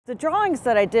The drawings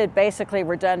that I did basically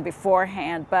were done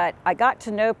beforehand, but I got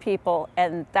to know people,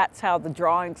 and that's how the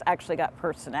drawings actually got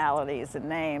personalities and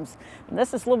names. And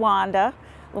this is Lawanda.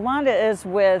 Lawanda is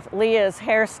with Leah's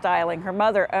Hairstyling. Her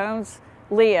mother owns,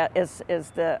 Leah is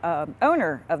the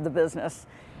owner of the business.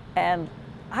 And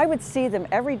I would see them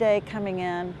every day coming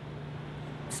in,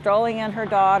 strolling in her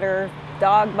daughter,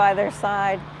 dog by their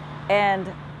side,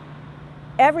 and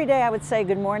every day I would say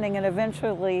good morning, and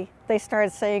eventually they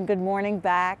started saying good morning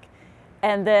back.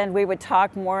 And then we would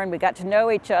talk more, and we got to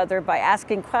know each other by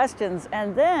asking questions.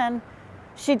 And then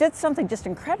she did something just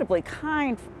incredibly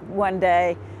kind one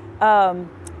day.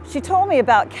 She told me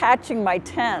about catching my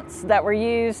tents that were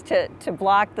used to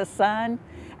block the sun.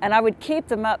 And I would keep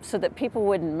them up so that people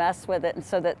wouldn't mess with it and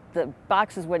so that the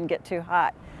boxes wouldn't get too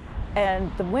hot.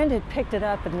 And the wind had picked it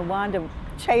up, and Lawanda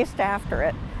chased after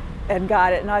it and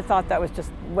got it, and I thought that was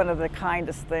just one of the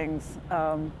kindest things.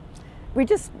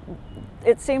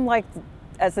 It seemed like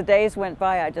as the days went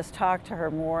by, I just talked to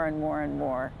her more and more and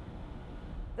more.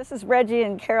 This is Reggie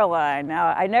and Caroline. Now,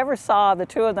 I never saw the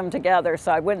two of them together,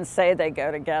 so I wouldn't say they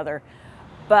go together.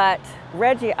 But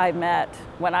Reggie I met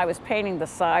when I was painting the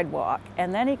sidewalk,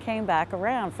 and then he came back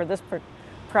around for this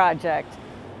project.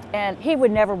 And he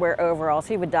would never wear overalls.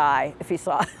 He would die if he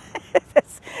saw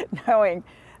this, knowing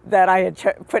that I had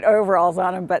put overalls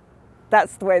on him, but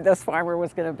that's the way this farmer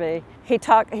was going to be.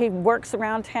 He works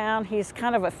around town. He's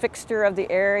kind of a fixture of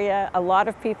the area. A lot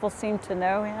of people seem to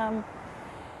know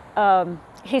him.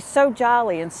 He's so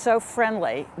jolly and so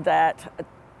friendly that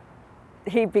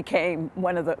he became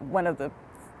one of the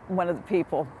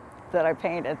people that I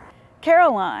painted.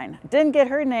 Caroline didn't get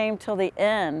her name till the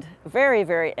end, very,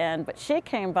 very end, but she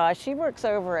came by. She works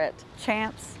over at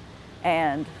Champs,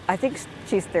 and I think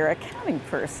she's their accounting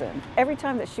person. Every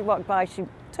time that she walked by, she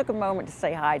took a moment to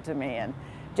say hi to me and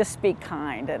just speak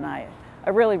kind, and I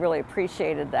really, really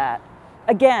appreciated that.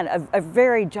 Again, a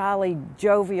very jolly,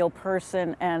 jovial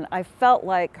person, and I felt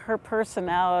like her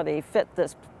personality fit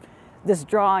this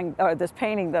drawing, or this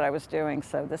painting that I was doing,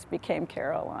 so this became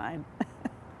Caroline.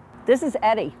 This is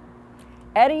Eddie.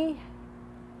 Eddie,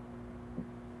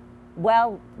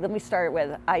 well, let me start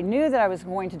with, I knew that I was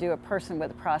going to do a person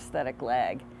with a prosthetic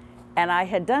leg, and I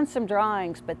had done some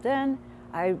drawings, but then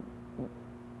I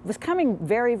was coming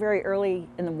very, very early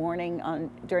in the morning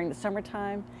during the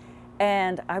summertime,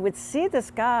 and I would see this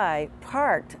guy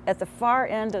parked at the far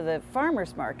end of the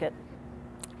farmer's market,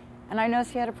 and I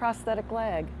noticed he had a prosthetic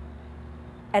leg.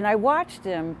 And I watched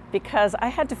him because I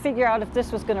had to figure out if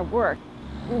this was going to work.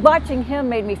 Watching him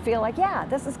made me feel like, yeah,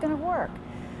 this is going to work.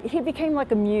 He became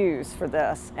like a muse for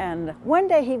this. And one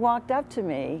day he walked up to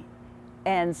me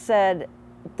and said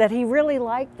that he really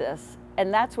liked this.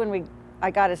 And that's when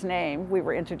I got his name. We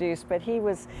were introduced, but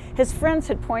his friends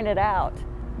had pointed out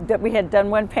that we had done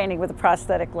one painting with a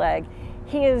prosthetic leg.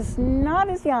 He is not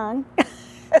as young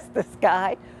as this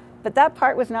guy, but that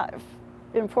part was not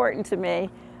important to me.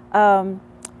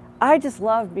 I just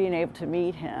loved being able to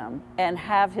meet him and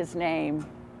have his name,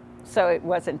 so it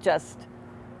wasn't just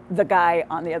the guy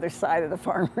on the other side of the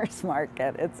farmer's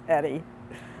market. It's Eddie.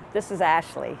 This is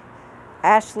Ashley.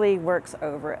 Ashley works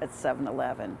over at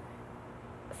 7-Eleven.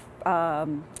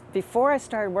 Before I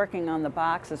started working on the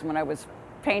boxes, when I was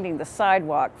painting the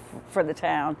sidewalk for the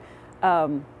town,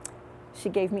 she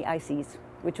gave me ices,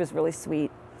 which was really sweet.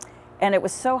 And it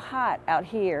was so hot out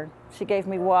here, she gave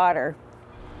me water.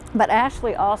 But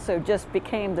Ashley also just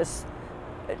became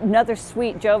another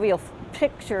sweet, jovial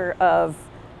picture of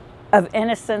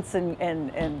innocence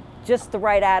and just the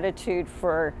right attitude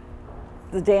for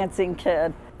the dancing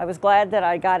kid. I was glad that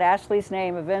I got Ashley's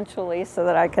name eventually so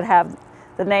that I could have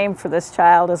the name for this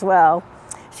child as well.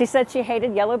 She said she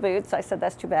hated yellow boots. I said,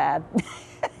 that's too bad.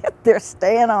 They're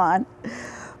staying on.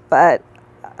 But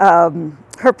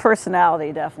her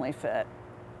personality definitely fit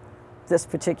this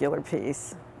particular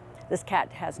piece. This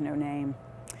cat has no name,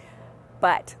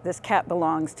 but this cat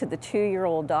belongs to the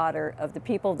 2-year-old daughter of the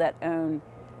people that own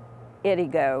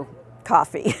Itigo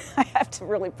Coffee. I have to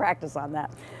really practice on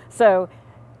that. So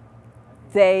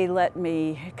they let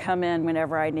me come in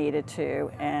whenever I needed to,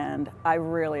 and I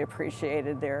really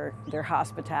appreciated their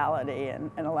hospitality and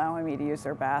allowing me to use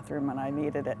their bathroom when I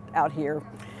needed it out here.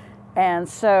 And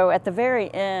so at the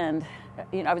very end,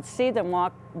 I would see them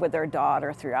walk with their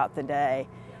daughter throughout the day.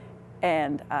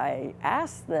 And I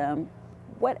asked them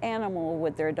what animal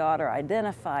would their daughter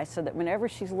identify so that whenever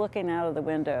she's looking out of the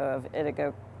window of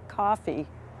Itigo Coffee,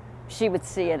 she would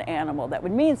see an animal that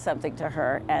would mean something to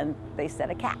her, and they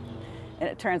said a cat. And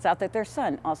it turns out that their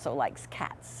son also likes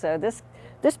cats. So this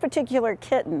particular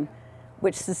kitten,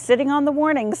 which is sitting on the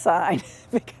warning sign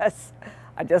because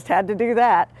I just had to do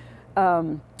that,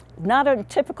 Not a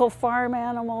typical farm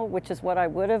animal, which is what I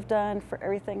would have done for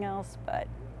everything else, but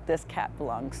this cat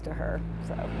belongs to her,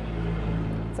 so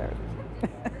it's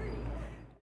hers.